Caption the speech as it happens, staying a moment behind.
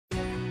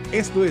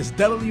Esto es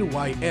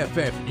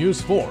WYFF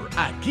News 4,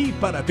 aquí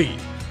para ti.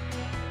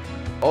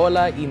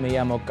 Hola, y me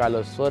llamo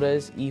Carlos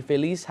Flores y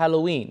feliz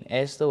Halloween.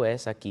 Esto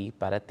es Aquí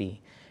para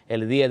ti.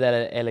 El día de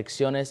las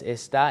elecciones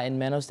está en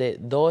menos de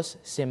 2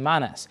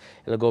 semanas.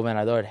 El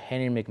gobernador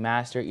Henry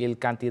McMaster y el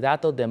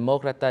candidato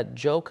demócrata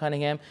Joe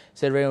Cunningham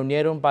se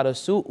reunieron para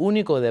su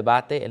único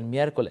debate el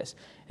miércoles.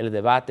 El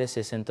debate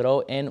se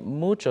centró en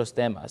muchos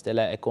temas, de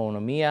la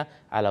economía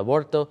al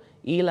aborto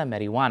y la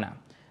marihuana.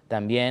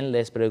 También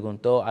les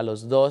preguntó a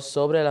los dos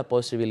sobre la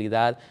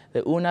posibilidad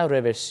de una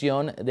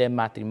reversión del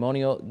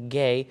matrimonio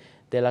gay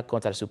de la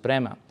Corte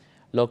Suprema,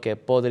 lo que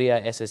podría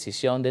esa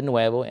decisión de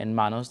nuevo en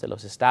manos de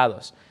los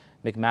estados.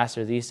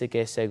 McMaster dice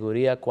que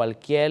seguiría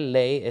cualquier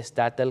ley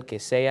estatal que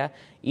sea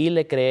y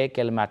le cree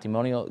que el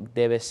matrimonio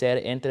debe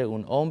ser entre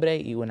un hombre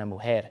y una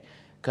mujer.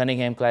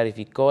 Cunningham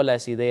clarificó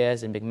las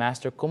ideas de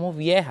McMaster como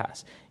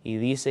viejas y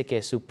dice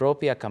que su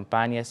propia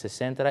campaña se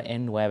centra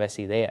en nuevas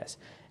ideas.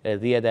 El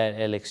día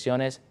de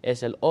elecciones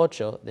es el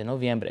 8 de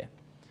noviembre.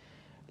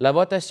 La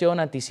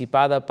votación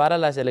anticipada para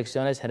las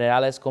elecciones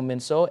generales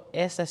comenzó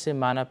esta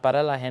semana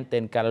para la gente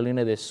en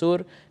Carolina del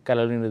Sur,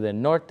 Carolina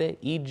del Norte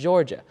y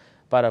Georgia.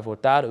 Para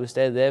votar,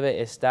 usted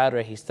debe estar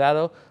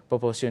registrado,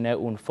 proporcionar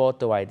un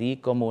photo ID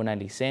como una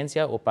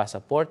licencia o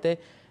pasaporte.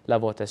 La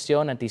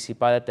votación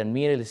anticipada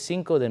termina el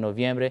 5 de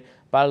noviembre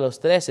para los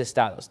 3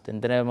 estados.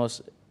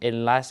 Tendremos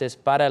enlaces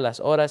para las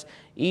horas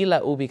y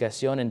la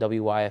ubicación en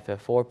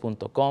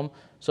wyff4.com,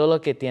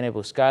 solo que tiene que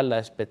buscar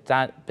la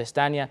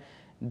pestaña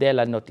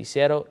del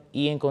noticiero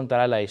y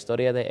encontrar la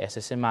historia de esta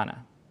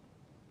semana.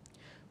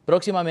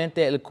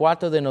 Próximamente, el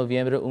 4 de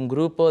noviembre, un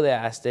grupo de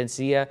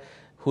asistencia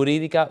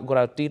jurídica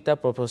gratuita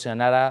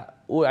proporcionará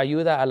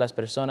ayuda a las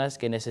personas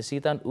que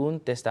necesitan un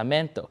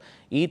testamento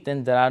y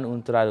tendrán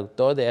un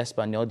traductor de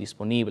español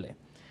disponible.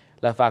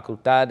 La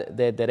Facultad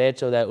de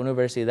Derecho de la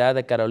Universidad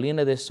de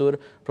Carolina del Sur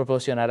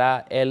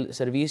proporcionará el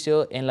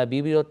servicio en la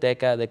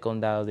Biblioteca del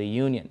Condado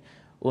de Union.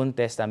 Un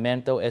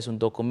testamento es un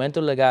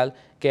documento legal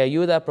que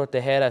ayuda a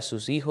proteger a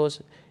sus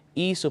hijos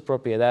y su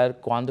propiedad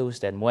cuando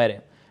usted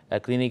muere.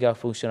 La clínica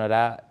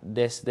funcionará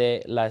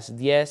desde las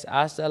 10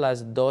 hasta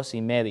las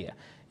 2:30.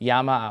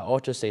 Llama a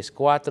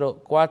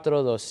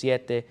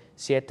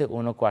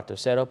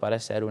 864-427-7140 para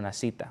hacer una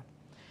cita.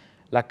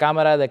 La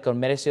Cámara de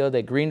Comercio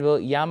de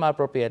Greenville llama a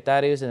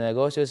propietarios de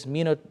negocios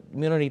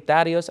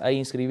minoritarios a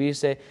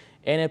inscribirse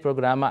en el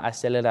programa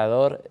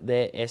acelerador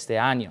de este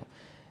año.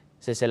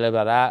 Se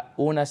celebrará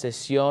una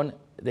sesión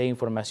de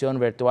información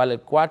virtual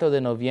el 4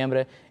 de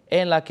noviembre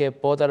en la que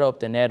podrá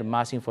obtener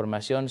más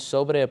información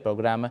sobre el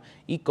programa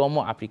y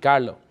cómo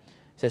aplicarlo.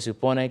 Se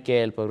supone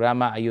que el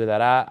programa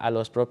ayudará a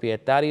los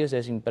propietarios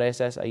de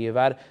empresas a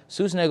llevar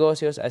sus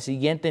negocios al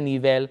siguiente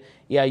nivel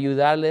y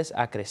ayudarles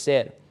a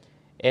crecer.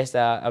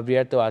 Está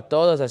abierto a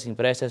todas las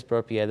empresas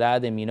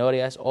propiedad de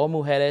minorías o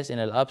mujeres en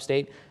el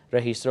Upstate.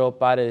 Registro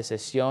para la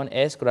sesión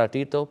es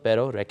gratuito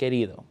pero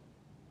requerido.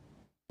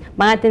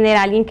 Van a tener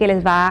a alguien que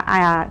les va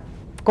a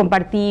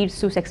compartir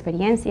sus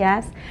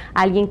experiencias,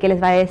 alguien que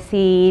les va a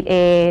decir,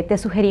 te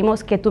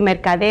sugerimos que tu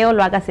mercadeo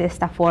lo hagas de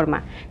esta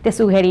forma, te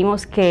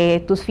sugerimos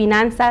que tus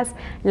finanzas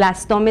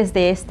las tomes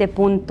de este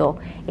punto,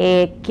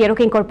 quiero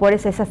que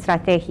incorpores esa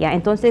estrategia.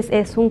 Entonces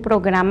es un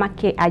programa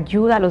que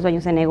ayuda a los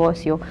dueños de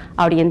negocio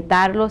a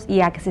orientarlos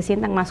y a que se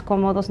sientan más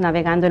cómodos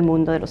navegando el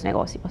mundo de los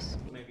negocios.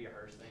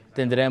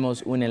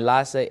 Tendremos un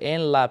enlace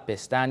en la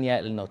pestaña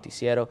El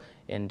Noticiero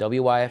en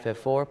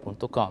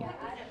wyff4.com.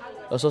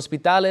 Los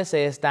hospitales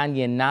se están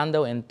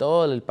llenando en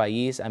todo el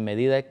país a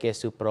medida que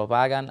se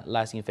propagan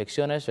las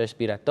infecciones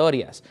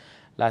respiratorias.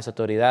 Las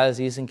autoridades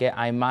dicen que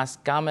hay más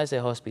camas de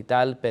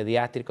hospital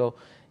pediátrico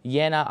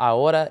llena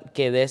ahora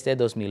que desde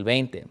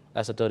 2020.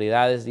 Las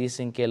autoridades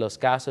dicen que los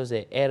casos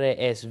de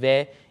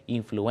RSV,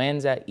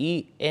 influenza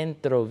y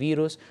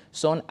enterovirus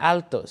son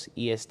altos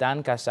y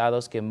están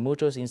causados que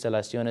muchas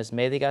instalaciones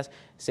médicas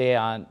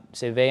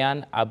se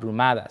vean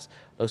abrumadas.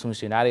 Los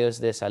funcionarios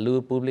de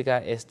salud pública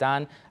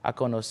están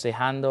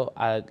aconsejando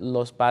a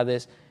los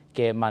padres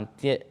que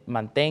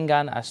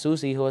mantengan a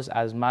sus hijos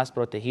los más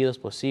protegidos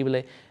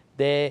posible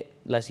de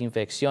las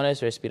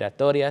infecciones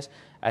respiratorias,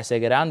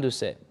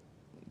 asegurándose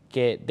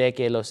de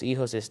que los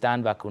hijos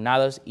están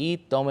vacunados y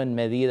tomen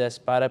medidas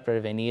para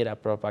prevenir la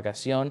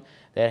propagación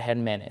de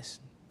gérmenes.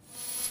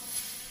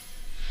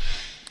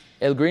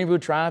 El Greenville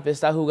Triumph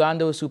está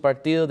jugando su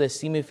partido de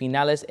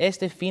semifinales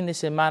este fin de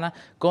semana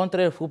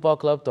contra el Fútbol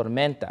Club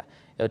Tormenta.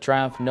 El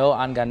Triumph no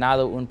han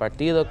ganado un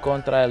partido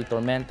contra el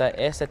Tormenta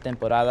esta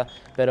temporada,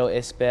 pero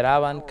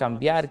esperaban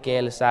cambiar que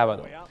el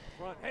sábado.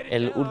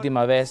 La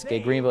última vez que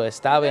Greenville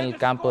estaba en el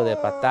campo de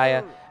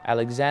batalla,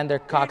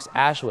 Alexander Cox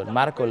Ashwood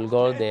marcó el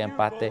gol de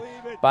empate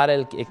para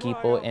el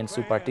equipo en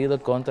su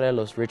partido contra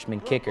los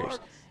Richmond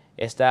Kickers.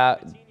 Está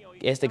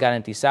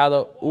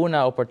garantizado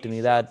una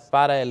oportunidad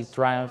para el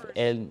Triumph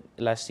en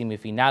las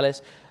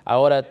semifinales.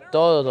 Ahora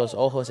todos los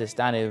ojos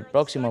están en el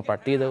próximo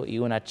partido y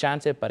una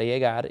chance para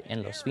llegar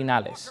en los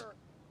finales.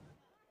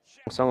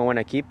 Son un buen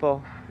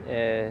equipo,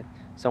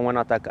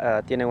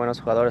 tienen buenos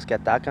jugadores que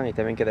atacan y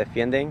también que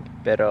defienden,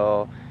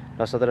 pero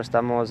Nosotros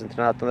estamos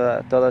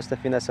entrenando todo este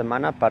fin de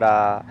semana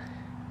para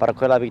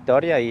coger la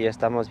victoria y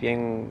estamos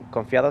bien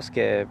confiados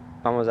que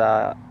vamos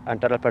a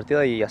entrar al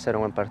partido y hacer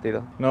un buen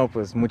partido. No,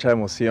 pues mucha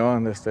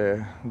emoción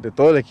de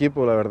todo el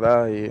equipo, la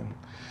verdad,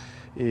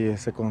 y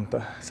se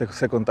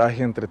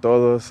contagia entre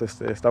todos.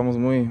 Estamos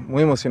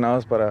muy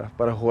emocionados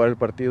para jugar el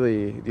partido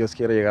y Dios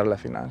quiere llegar a la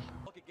final.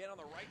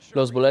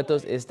 Los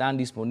boletos están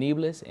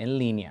disponibles en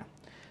línea.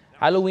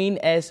 Halloween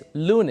es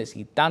lunes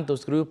y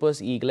tantos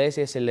grupos y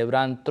iglesias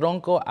celebran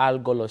tronco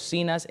al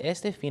golosinas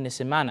este fin de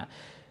semana.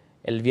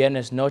 El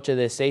viernes noche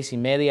de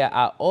 6:30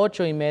 a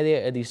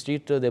 8:30, el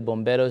Distrito de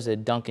Bomberos de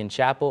Duncan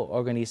Chapel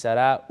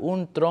organizará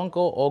un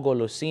tronco o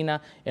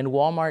golosina en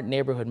Walmart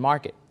Neighborhood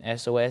Market.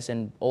 Eso es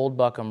en Old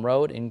Buckham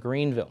Road en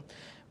Greenville.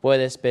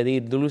 Puedes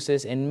pedir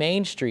dulces en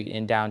Main Street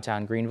en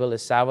Downtown Greenville el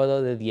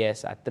sábado de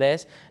 10 a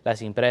 3.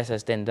 Las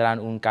empresas tendrán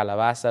un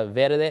calabaza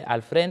verde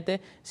al frente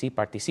si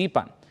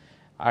participan.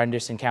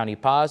 Anderson County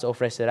Paws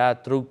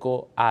ofrecerá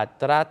truco a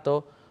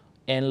trato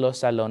en los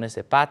salones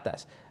de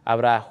patas.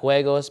 Habrá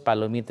juegos,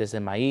 palomitas de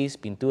maíz,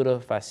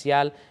 pintura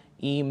facial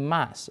y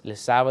más el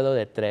sábado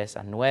de 3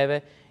 a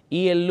 9.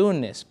 Y el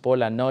lunes por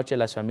la noche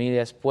las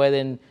familias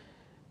pueden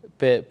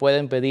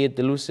pedir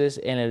luces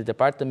en el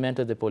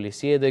Departamento de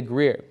Policía de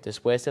Greer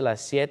después de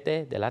las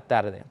 7 de la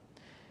tarde.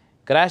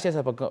 Gracias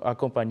por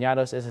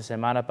acompañarnos esta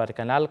semana para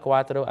Canal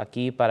 4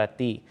 Aquí para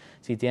ti.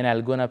 Si tiene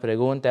alguna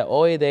pregunta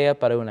o idea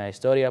para una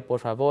historia,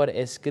 por favor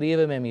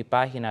escríbeme en mi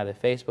página de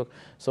Facebook.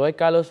 Soy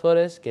Carlos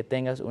Flores. Que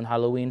tengas un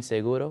Halloween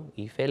seguro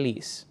y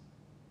feliz.